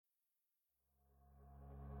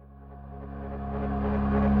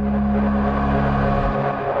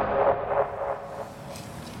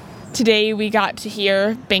Today we got to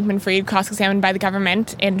hear Bankman-Fried cross-examined by the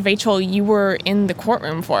government, and Rachel, you were in the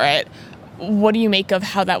courtroom for it. What do you make of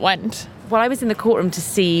how that went? Well, I was in the courtroom to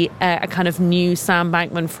see a kind of new Sam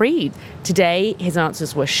Bankman-Fried. Today, his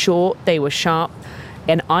answers were short, they were sharp,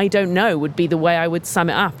 and I don't know would be the way I would sum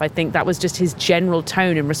it up. I think that was just his general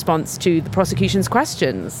tone in response to the prosecution's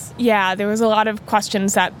questions. Yeah, there was a lot of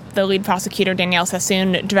questions that the lead prosecutor, Danielle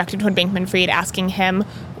Sassoon, directed toward Bankman-Fried, asking him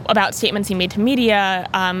about statements he made to media,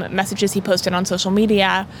 messages he posted on social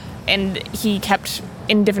media, and he kept,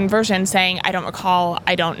 in different versions, saying, I don't recall,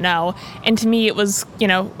 I don't know. And to me, it was,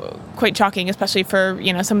 quite shocking, especially for,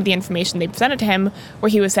 some of the information they presented to him, where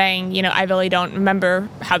he was saying, I really don't remember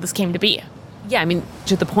how this came to be. Yeah, I mean,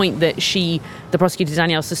 to the point that the prosecutor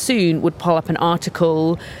Danielle Sassoon, would pull up an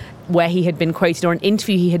article where he had been quoted or an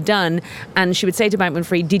interview he had done, and she would say to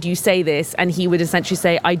Bankman-Fried, did you say this? And he would essentially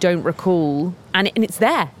say, I don't recall. And it's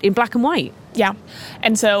there in black and white. Yeah.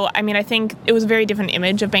 And so, I think it was a very different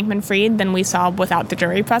image of Bankman-Fried than we saw without the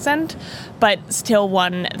jury present, but still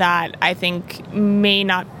one that I think may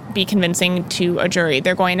not be convincing to a jury.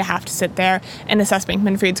 They're going to have to sit there and assess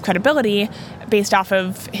Bankman-Fried's credibility based off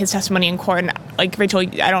of his testimony in court. And, Rachel,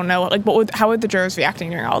 I don't know, how were the jurors reacting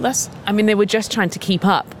during all this? I mean, they were just trying to keep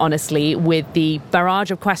up, honestly, with the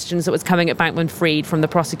barrage of questions that was coming at Bankman-Fried from the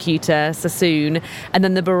prosecutor, Sassoon, and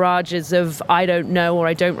then the barrages of I don't know or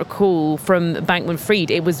I don't recall from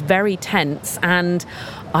Bankman-Fried. It was very tense, and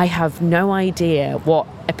I have no idea what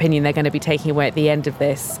opinion they're going to be taking away at the end of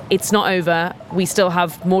this. It's not over. We still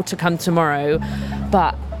have more to come tomorrow.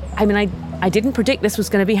 But, I didn't predict this was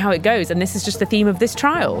going to be how it goes, and this is just the theme of this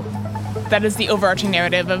trial. That is the overarching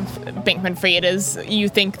narrative of Bankman-Fried, is you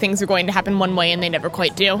think things are going to happen one way and they never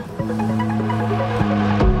quite do.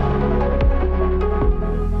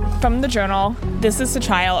 From the Journal, this is the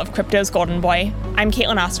trial of crypto's golden boy. I'm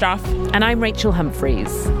Caitlin Ostroff. And I'm Rachel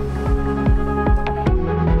Humphreys.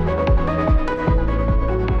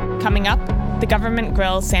 Coming up, the government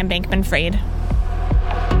grills Sam Bankman-Fried.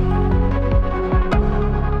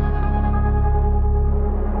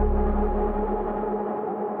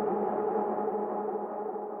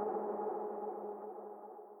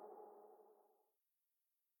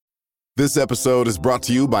 This episode is brought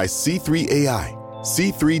to you by C3 AI.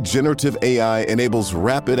 C3 Generative AI enables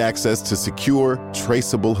rapid access to secure,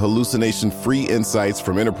 traceable, hallucination-free insights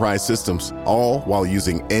from enterprise systems, all while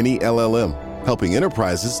using any LLM, helping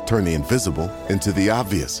enterprises turn the invisible into the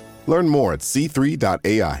obvious. Learn more at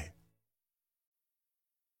c3.ai.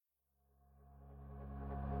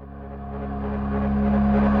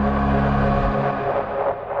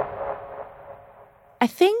 I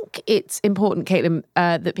think it's important, Caitlin,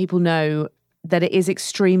 that people know that it is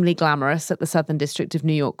extremely glamorous at the Southern District of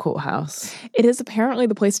New York courthouse. It is apparently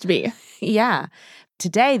the place to be. Yeah.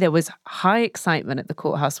 Today, there was high excitement at the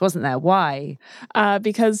courthouse, wasn't there? Why?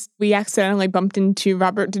 Because we accidentally bumped into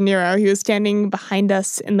Robert De Niro. He was standing behind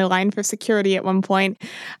us in the line for security at one point.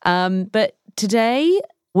 But today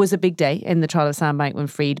was a big day in the trial of Sam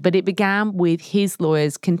Bankman-Fried, but it began with his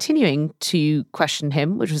lawyers continuing to question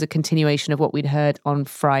him, which was a continuation of what we'd heard on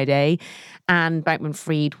Friday. And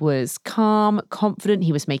Bankman-Fried was calm, confident.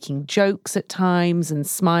 He was making jokes at times and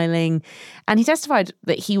smiling. And he testified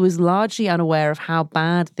that he was largely unaware of how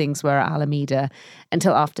bad things were at Alameda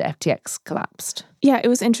until after FTX collapsed. Yeah, it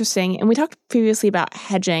was interesting. And we talked previously about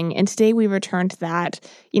hedging, and today we returned to that.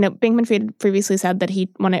 Bankman-Fried previously said that he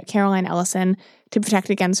wanted Caroline Ellison to protect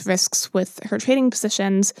against risks with her trading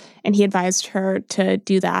positions, and he advised her to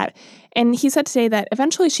do that. And he said today that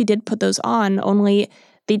eventually she did put those on, only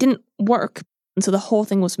they didn't work, and so the whole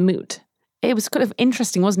thing was moot. It was kind of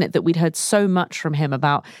interesting, wasn't it, that we'd heard so much from him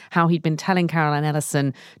about how he'd been telling Caroline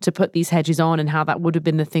Ellison to put these hedges on and how that would have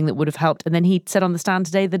been the thing that would have helped. And then he said on the stand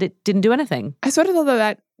today that it didn't do anything. I sort of thought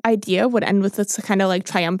that idea would end with this kind of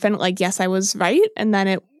triumphant, yes, I was right. And then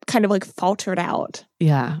it kind of faltered out.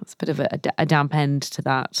 Yeah, it's a bit of a damp end to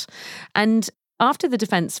that. And after the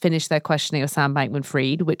defense finished their questioning of Sam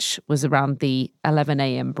Bankman-Fried, which was around the 11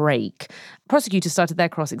 a.m. break, prosecutors started their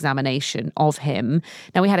cross-examination of him.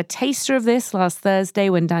 Now, we had a taster of this last Thursday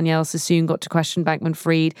when Danielle Sassoon got to question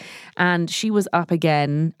Bankman-Fried, and she was up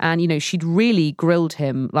again. And, she'd really grilled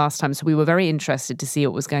him last time, so we were very interested to see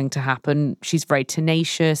what was going to happen. She's very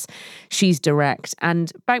tenacious. She's direct.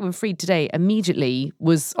 And Bankman-Fried today immediately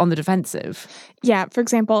was on the defensive. Yeah, for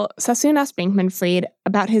example, Sassoon asked Bankman-Fried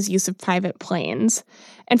about his use of private planes.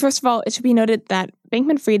 And first of all, it should be noted that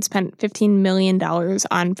Bankman-Fried spent $15 million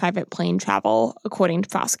on private plane travel, according to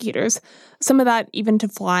prosecutors. Some of that even to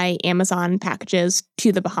fly Amazon packages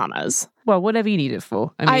to the Bahamas. Well, whatever you need it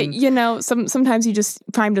for. Sometimes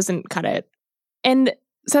prime doesn't cut it. And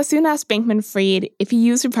Sassoon asked Bankman-Fried if he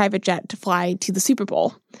used a private jet to fly to the Super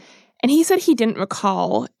Bowl. And he said he didn't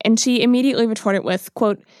recall, and she immediately retorted with,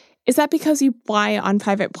 quote, "Is that because you fly on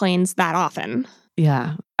private planes that often?"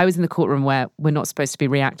 Yeah. I was in the courtroom where we're not supposed to be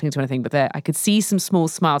reacting to anything, but there I could see some small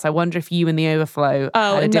smiles. I wonder if you in the overflow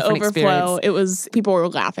had a different experience. It was, people were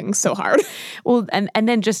laughing so hard. Well, and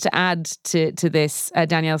then just to add to this,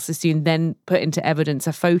 Danielle Sassoon then put into evidence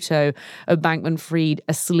a photo of Bankman-Fried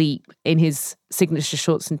asleep in his signature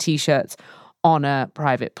shorts and T-shirts on a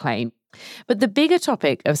private plane. But the bigger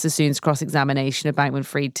topic of Sassoon's cross-examination of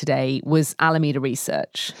Bankman-Fried today was Alameda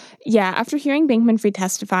Research. Yeah, after hearing Bankman-Fried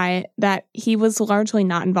testify that he was largely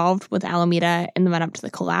not involved with Alameda in the run-up to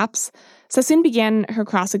the collapse, Sassoon began her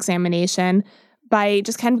cross-examination by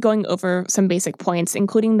just kind of going over some basic points,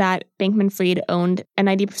 including that Bankman-Fried owned a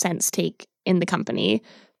 90% stake in the company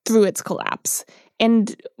through its collapse,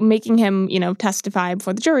 and making him, testify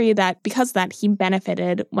before the jury that because of that, he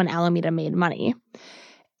benefited when Alameda made money.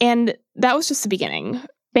 And that was just the beginning.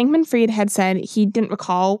 Bankman-Fried had said he didn't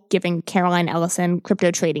recall giving Caroline Ellison crypto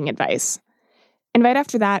trading advice. And right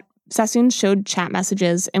after that, Sassoon showed chat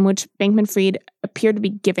messages in which Bankman-Fried appeared to be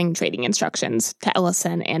giving trading instructions to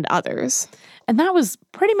Ellison and others. And that was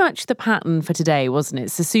pretty much the pattern for today, wasn't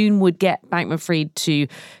it? Sassoon would get Bankman-Fried to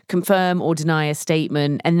confirm or deny a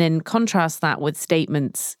statement and then contrast that with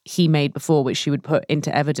statements he made before, which she would put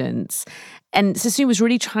into evidence. And Sassoon was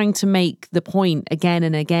really trying to make the point again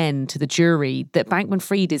and again to the jury that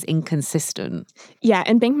Bankman-Fried is inconsistent. Yeah,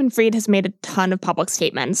 and Bankman-Fried has made a ton of public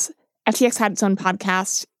statements. FTX had its own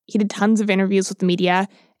podcast. He did tons of interviews with the media,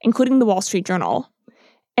 including the Wall Street Journal.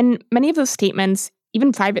 And many of those statements,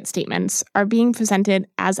 even private statements, are being presented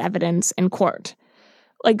as evidence in court.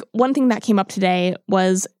 Like, one thing that came up today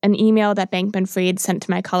was an email that Bankman-Fried sent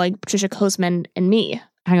to my colleague Patricia Kozman and me.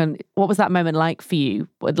 Hang on, what was that moment like for you?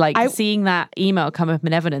 Seeing that email come up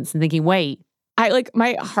in evidence and thinking, wait.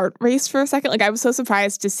 My heart raced for a second. I was so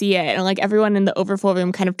surprised to see it. And everyone in the overflow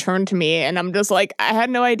room kind of turned to me. And I'm just I had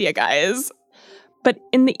no idea, guys. But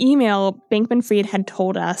in the email, Bankman-Fried had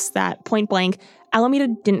told us that point blank, Alameda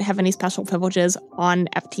didn't have any special privileges on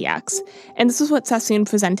FTX. And this is what Sassoon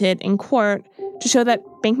presented in court to show that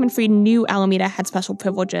Bankman-Fried knew Alameda had special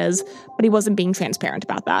privileges, but he wasn't being transparent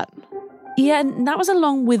about that. Yeah, and that was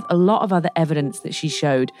along with a lot of other evidence that she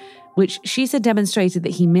showed, which she said demonstrated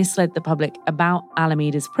that he misled the public about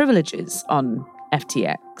Alameda's privileges on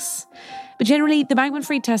FTX. But generally, the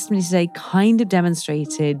Bankman-Fried testimony today kind of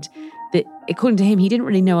demonstrated that, according to him, he didn't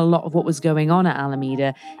really know a lot of what was going on at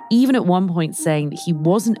Alameda, even at one point saying that he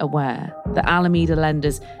wasn't aware that Alameda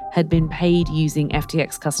lenders had been paid using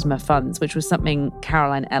FTX customer funds, which was something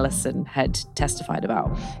Caroline Ellison had testified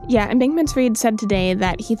about. Yeah, and Bankman-Fried said today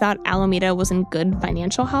that he thought Alameda was in good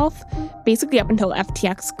financial health, basically up until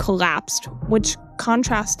FTX collapsed, which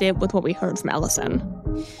contrasted with what we heard from Ellison.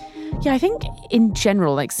 Yeah, I think in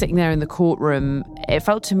general, sitting there in the courtroom, it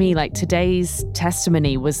felt to me like today's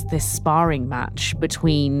testimony was this sparring match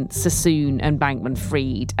between Sassoon and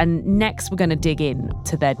Bankman-Fried. And next, we're going to dig in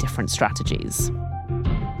to their different strategies.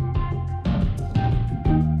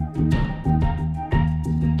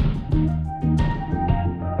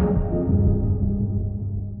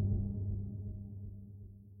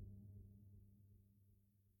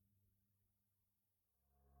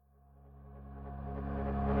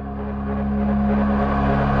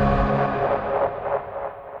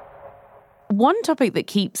 One topic that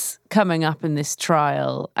keeps coming up in this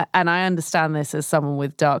trial, and I understand this as someone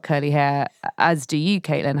with dark curly hair, as do you,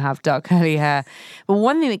 Caitlin, have dark curly hair. But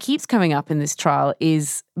one thing that keeps coming up in this trial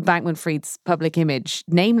is Bankman-Fried's public image,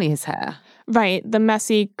 namely his hair. Right, the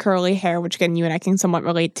messy curly hair, which again, you and I can somewhat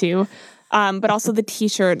relate to, but also the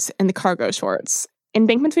T-shirts and the cargo shorts. And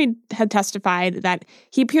Bankman-Fried had testified that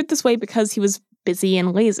he appeared this way because he was busy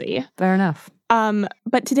and lazy. Fair enough.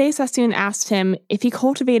 But today, Sassoon asked him if he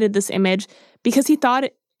cultivated this image because he thought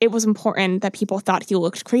it was important that people thought he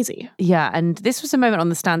looked crazy. Yeah, and this was a moment on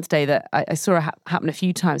the stand today that I saw happen a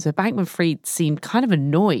few times where Bankman-Fried seemed kind of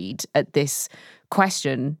annoyed at this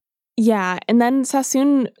question. Yeah, and then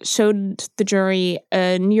Sassoon showed the jury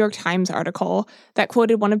a New York Times article that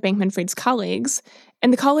quoted one of Bankman-Fried's colleagues,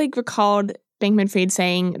 and the colleague recalled Bankman-Fried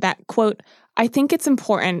saying that, quote, "I think it's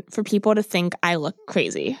important for people to think I look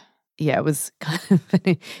crazy." yeah, it was kind of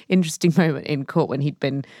an interesting moment in court when he'd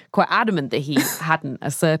been quite adamant that he hadn't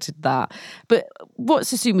asserted that. But what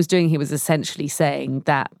Sassoon was doing here was essentially saying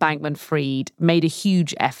that Bankman-Fried made a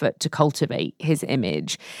huge effort to cultivate his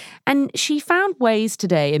image. And she found ways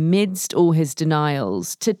today, amidst all his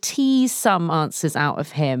denials, to tease some answers out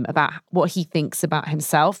of him about what he thinks about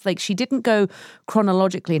himself. Like, she didn't go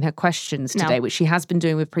chronologically in her questions today, which she has been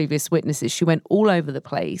doing with previous witnesses. She went all over the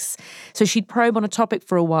place. So she'd probe on a topic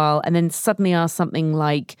for a while and then suddenly ask something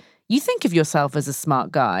like, you think of yourself as a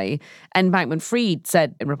smart guy? And Bankman-Fried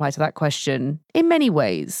said in reply to that question, in many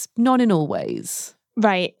ways, not in all ways.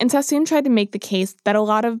 Right. And Sassoon tried to make the case that a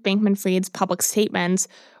lot of Bankman-Fried's public statements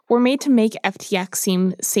were made to make FTX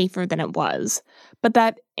seem safer than it was, but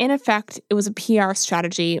that, in effect, it was a PR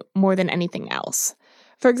strategy more than anything else.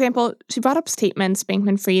 For example, she brought up statements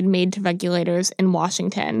Bankman-Fried made to regulators in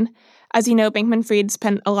Washington. As you know, Bankman-Fried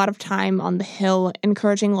spent a lot of time on the Hill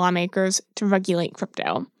encouraging lawmakers to regulate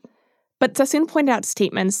crypto. But Sassoon pointed out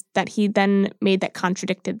statements that he then made that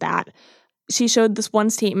contradicted that. She showed this one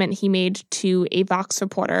statement he made to a Vox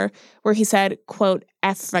reporter where he said, quote,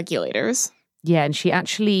 F regulators. Yeah, and she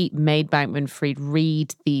actually made Bankman-Fried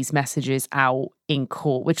read these messages out in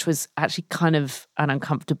court, which was actually kind of an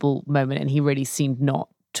uncomfortable moment, and he really seemed not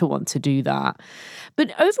to want to do that.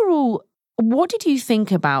 But overall, what did you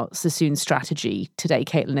think about Sassoon's strategy today,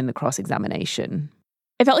 Caitlin, in the cross-examination?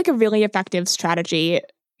 It felt like a really effective strategy.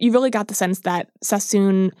 You really got the sense that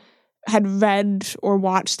Sassoon had read or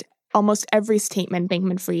watched almost every statement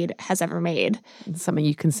Bankman-Fried has ever made. Something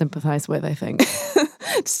you can sympathize with, I think.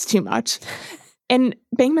 It's too much. And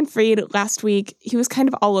Bankman-Fried last week, he was kind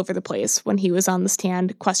of all over the place when he was on the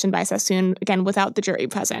stand, questioned by Sassoon, again, without the jury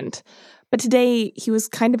present. But today, he was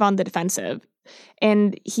kind of on the defensive.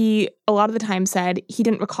 And he, a lot of the time, said he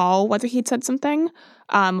didn't recall whether he'd said something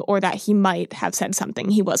or that he might have said something.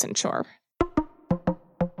 He wasn't sure.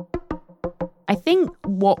 I think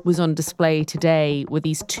what was on display today were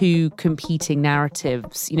these two competing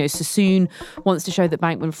narratives. You know, Sassoon wants to show that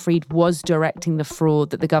Bankman-Fried was directing the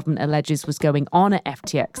fraud that the government alleges was going on at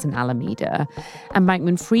FTX and Alameda. And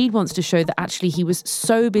Bankman-Fried wants to show that actually he was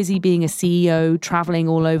so busy being a CEO, traveling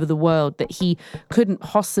all over the world, that he couldn't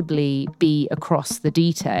possibly be across the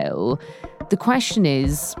detail. The question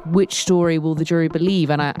is, which story will the jury believe?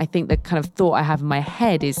 And I think the kind of thought I have in my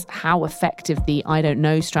head is how effective the I don't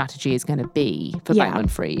know strategy is going to be for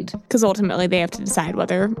Bankman-Fried. Because ultimately they have to decide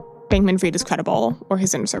whether Bankman-Fried is credible or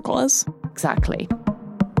his inner circle is. Exactly.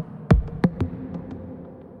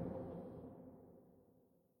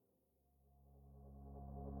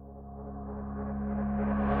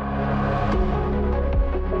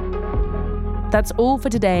 That's all for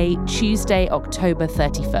today, Tuesday, October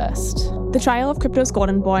 31st. The Trial of Crypto's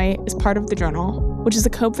Golden Boy is part of The Journal, which is a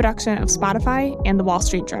co-production of Spotify and The Wall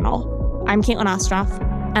Street Journal. I'm Caitlin Ostroff.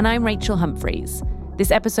 And I'm Rachel Humphreys. This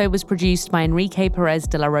episode was produced by Enrique Perez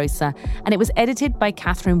de la Rosa, and it was edited by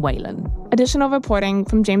Catherine Whalen. Additional reporting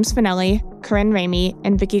from James Finelli, Corinne Ramey,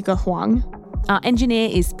 and Vicky Huang. Our engineer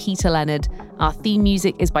is Peter Leonard. Our theme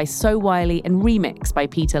music is by So Wiley and remixed by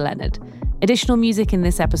Peter Leonard. Additional music in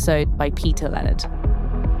this episode by Peter Leonard.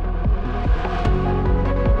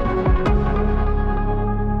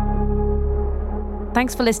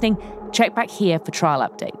 Thanks for listening. Check back here for trial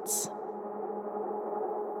updates.